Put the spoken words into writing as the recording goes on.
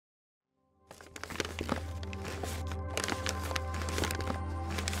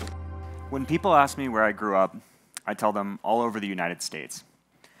When people ask me where I grew up, I tell them all over the United States.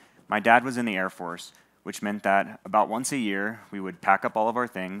 My dad was in the Air Force, which meant that about once a year, we would pack up all of our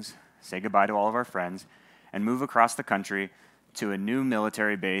things, say goodbye to all of our friends, and move across the country to a new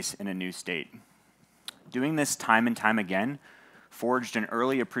military base in a new state. Doing this time and time again forged an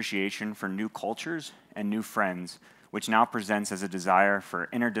early appreciation for new cultures and new friends, which now presents as a desire for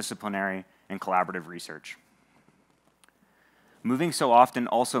interdisciplinary and collaborative research. Moving so often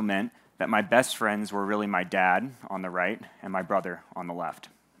also meant that my best friends were really my dad on the right and my brother on the left,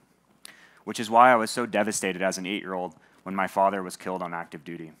 which is why I was so devastated as an 8-year-old when my father was killed on active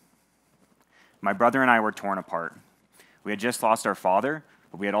duty. My brother and I were torn apart. We had just lost our father,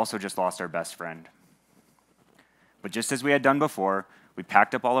 but we had also just lost our best friend. But just as we had done before, we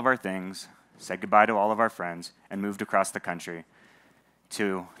packed up all of our things, said goodbye to all of our friends, and moved across the country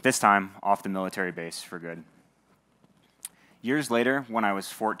to, this time, off the military base for good. Years later, when I was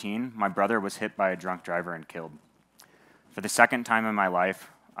 14, my brother was hit by a drunk driver and killed. For the second time in my life,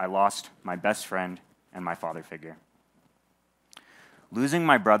 I lost my best friend and my father figure. Losing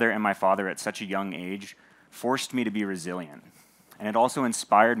my brother and my father at such a young age forced me to be resilient, and it also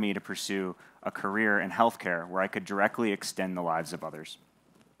inspired me to pursue a career in healthcare where I could directly extend the lives of others.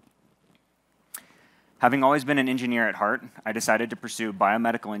 Having always been an engineer at heart, I decided to pursue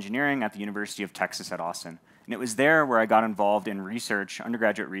biomedical engineering at the University of Texas at Austin. And it was there where I got involved in research,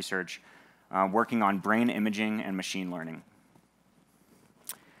 undergraduate research, working on brain imaging and machine learning.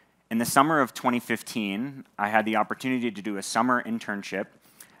 In the summer of 2015, I had the opportunity to do a summer internship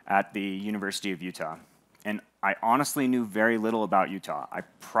at the University of Utah. And I honestly knew very little about Utah. I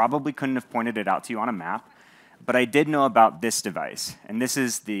probably couldn't have pointed it out to you on a map, but I did know about this device. And this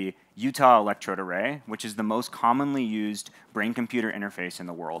is the Utah electrode array, which is the most commonly used brain-computer interface in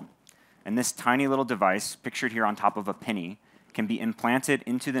the world. And this tiny little device, pictured here on top of a penny, can be implanted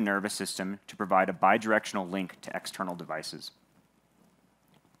into the nervous system to provide a bidirectional link to external devices.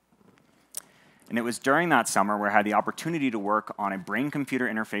 And it was during that summer where I had the opportunity to work on a brain-computer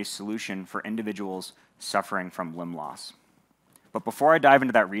interface solution for individuals suffering from limb loss. But before I dive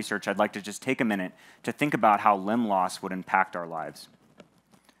into that research, I'd like to just take a minute to think about how limb loss would impact our lives.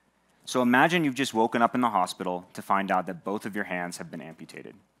 So imagine you've just woken up in the hospital to find out that both of your hands have been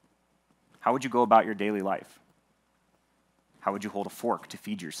amputated. How would you go about your daily life? How would you hold a fork to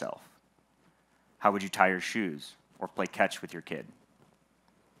feed yourself? How would you tie your shoes or play catch with your kid?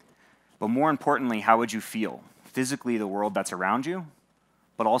 But more importantly, how would you feel? Physically, the world that's around you,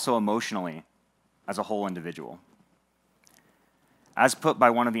 but also emotionally as a whole individual. As put by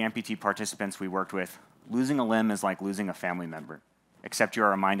one of the amputee participants we worked with, losing a limb is like losing a family member, except you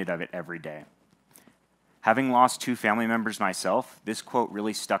are reminded of it every day. Having lost 2 family members myself, this quote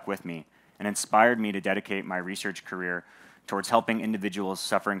really stuck with me and inspired me to dedicate my research career towards helping individuals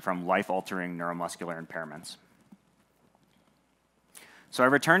suffering from life-altering neuromuscular impairments. So I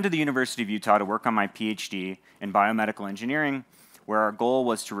returned to the University of Utah to work on my PhD in biomedical engineering, where our goal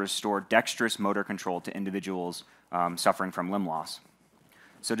was to restore dexterous motor control to individuals suffering from limb loss.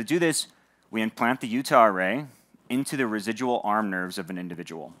 So to do this, we implant the Utah array into the residual arm nerves of an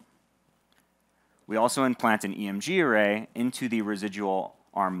individual. We also implant an EMG array into the residual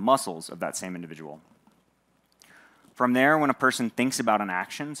arm muscles of that same individual. From there, when a person thinks about an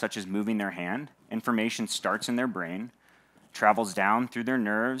action, such as moving their hand, information starts in their brain, travels down through their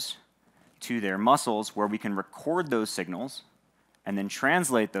nerves to their muscles, where we can record those signals and then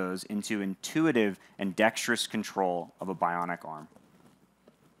translate those into intuitive and dexterous control of a bionic arm.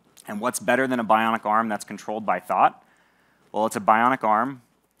 And what's better than a bionic arm that's controlled by thought? Well, it's a bionic arm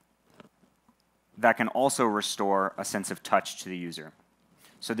that can also restore a sense of touch to the user.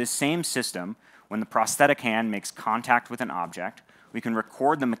 So this same system, when the prosthetic hand makes contact with an object, we can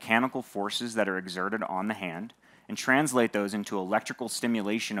record the mechanical forces that are exerted on the hand and translate those into electrical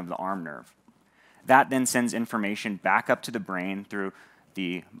stimulation of the arm nerve. That then sends information back up to the brain through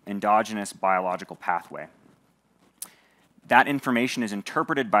the endogenous biological pathway. That information is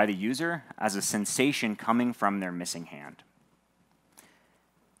interpreted by the user as a sensation coming from their missing hand.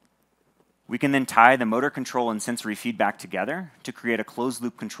 We can then tie the motor control and sensory feedback together to create a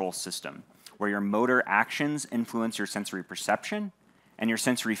closed-loop control system where your motor actions influence your sensory perception and your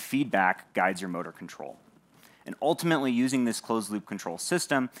sensory feedback guides your motor control. And ultimately, using this closed-loop control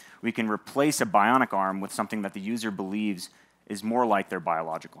system, we can replace a bionic arm with something that the user believes is more like their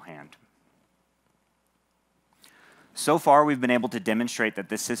biological hand. So far, we've been able to demonstrate that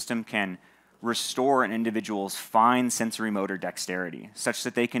this system can restore an individual's fine sensory motor dexterity, such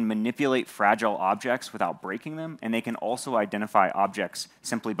that they can manipulate fragile objects without breaking them, and they can also identify objects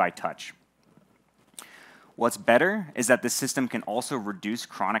simply by touch. What's better is that the system can also reduce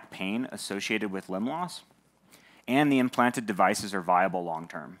chronic pain associated with limb loss, and the implanted devices are viable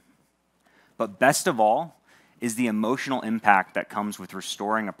long-term. But best of all is the emotional impact that comes with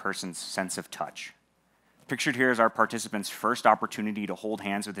restoring a person's sense of touch. Pictured here is our participant's first opportunity to hold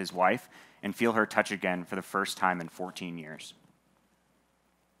hands with his wife and feel her touch again for the first time in 14 years.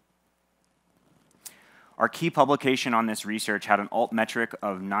 Our key publication on this research had an alt metric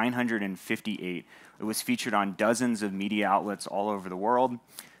of 958. It was featured on dozens of media outlets all over the world,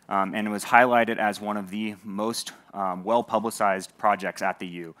 and it was highlighted as one of the most well-publicized projects at the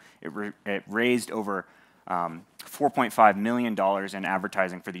U. It raised over $4.5 million in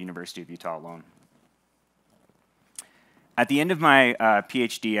advertising for the University of Utah alone. At the end of my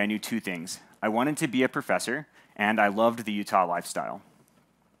PhD, I knew two things. I wanted to be a professor, and I loved the Utah lifestyle.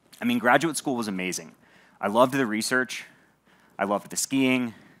 I mean, graduate school was amazing. I loved the research, I loved the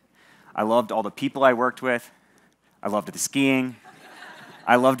skiing, I loved all the people I worked with, I loved the skiing,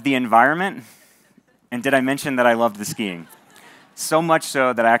 I loved the environment, and did I mention that I loved the skiing? So much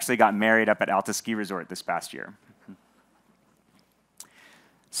so that I actually got married up at Alta Ski Resort this past year.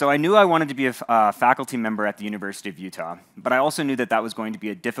 So I knew I wanted to be a faculty member at the University of Utah, but I also knew that that was going to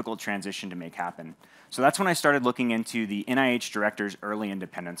be a difficult transition to make happen. So that's when I started looking into the NIH Director's Early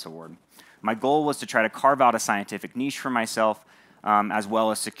Independence Award. My goal was to try to carve out a scientific niche for myself, as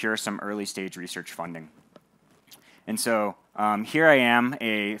well as secure some early stage research funding. And so here I am,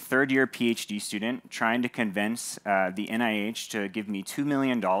 a third-year PhD student, trying to convince the NIH to give me $2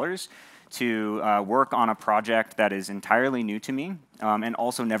 million to work on a project that is entirely new to me and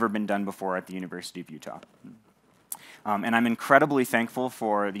also never been done before at the University of Utah. And I'm incredibly thankful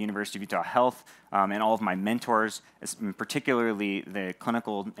for the University of Utah Health and all of my mentors, particularly the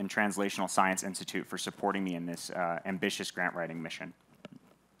Clinical and Translational Science Institute, for supporting me in this ambitious grant writing mission.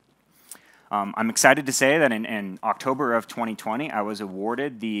 I'm excited to say that in October of 2020, I was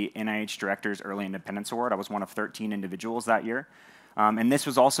awarded the NIH Director's Early Independence Award. I was one of 13 individuals that year. And this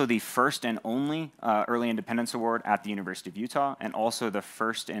was also the first and only Early Independence Award at the University of Utah, and also the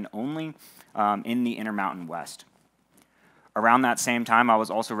first and only in the Intermountain West. Around that same time, I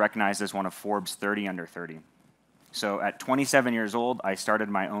was also recognized as one of Forbes 30 under 30. So at 27 years old, I started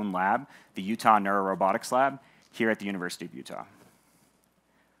my own lab, the Utah Neurorobotics Lab, here at the University of Utah.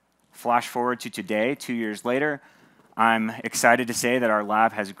 Flash forward to today, 2 years later, I'm excited to say that our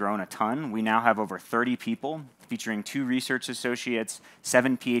lab has grown a ton. We now have over 30 people, featuring 2 research associates,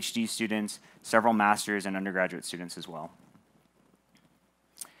 7 PhD students, several master's and undergraduate students as well.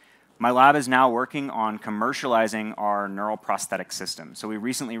 My lab is now working on commercializing our neural prosthetic system. So we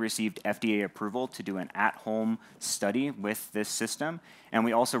recently received FDA approval to do an at-home study with this system, and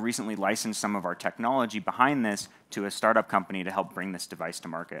we also recently licensed some of our technology behind this to a startup company to help bring this device to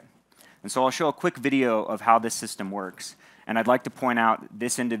market. And so I'll show a quick video of how this system works, and I'd like to point out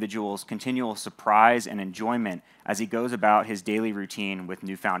this individual's continual surprise and enjoyment as he goes about his daily routine with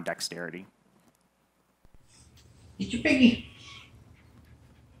newfound dexterity. Get your piggy.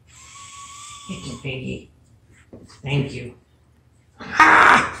 Get your piggy. Thank you.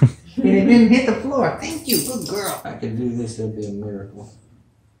 Ah! And it didn't hit the floor. Thank you. Good girl. If I could do this, that'd be a miracle.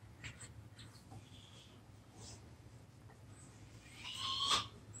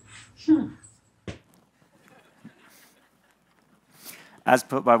 As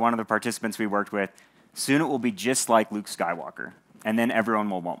put by one of the participants we worked with, soon it will be just like Luke Skywalker, and then everyone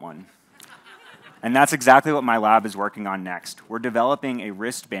will want one. And that's exactly what my lab is working on next. We're developing a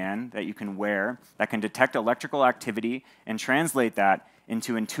wristband that you can wear that can detect electrical activity and translate that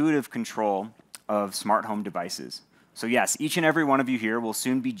into intuitive control of smart home devices. So yes, each and every one of you here will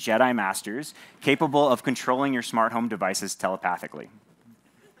soon be Jedi Masters, capable of controlling your smart home devices telepathically.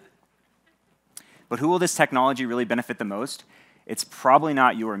 But who will this technology really benefit the most? It's probably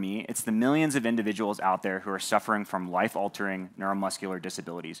not you or me. It's the millions of individuals out there who are suffering from life-altering neuromuscular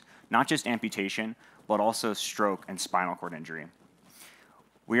disabilities, not just amputation, but also stroke and spinal cord injury.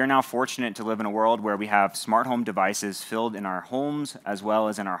 We are now fortunate to live in a world where we have smart home devices filled in our homes as well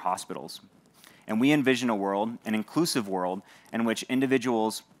as in our hospitals. And we envision a world, an inclusive world, in which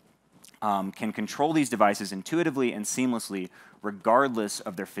individuals can control these devices intuitively and seamlessly, regardless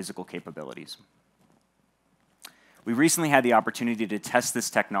of their physical capabilities. We recently had the opportunity to test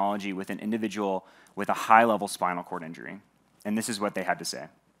this technology with an individual with a high-level spinal cord injury, and this is what they had to say.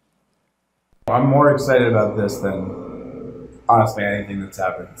 I'm more excited about this than, honestly, anything that's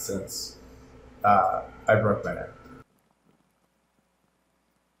happened since I broke my neck.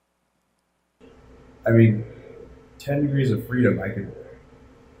 I mean, 10 degrees of freedom, I could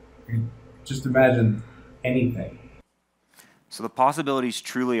just imagine anything. So the possibilities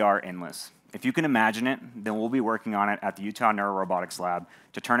truly are endless. If you can imagine it, then we'll be working on it at the Utah Neurorobotics Lab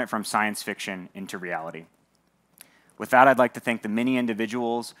to turn it from science fiction into reality. With that, I'd like to thank the many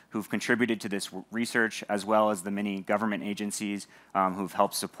individuals who've contributed to this research, as well as the many government agencies who've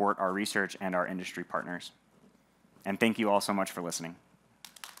helped support our research and our industry partners. And thank you all so much for listening.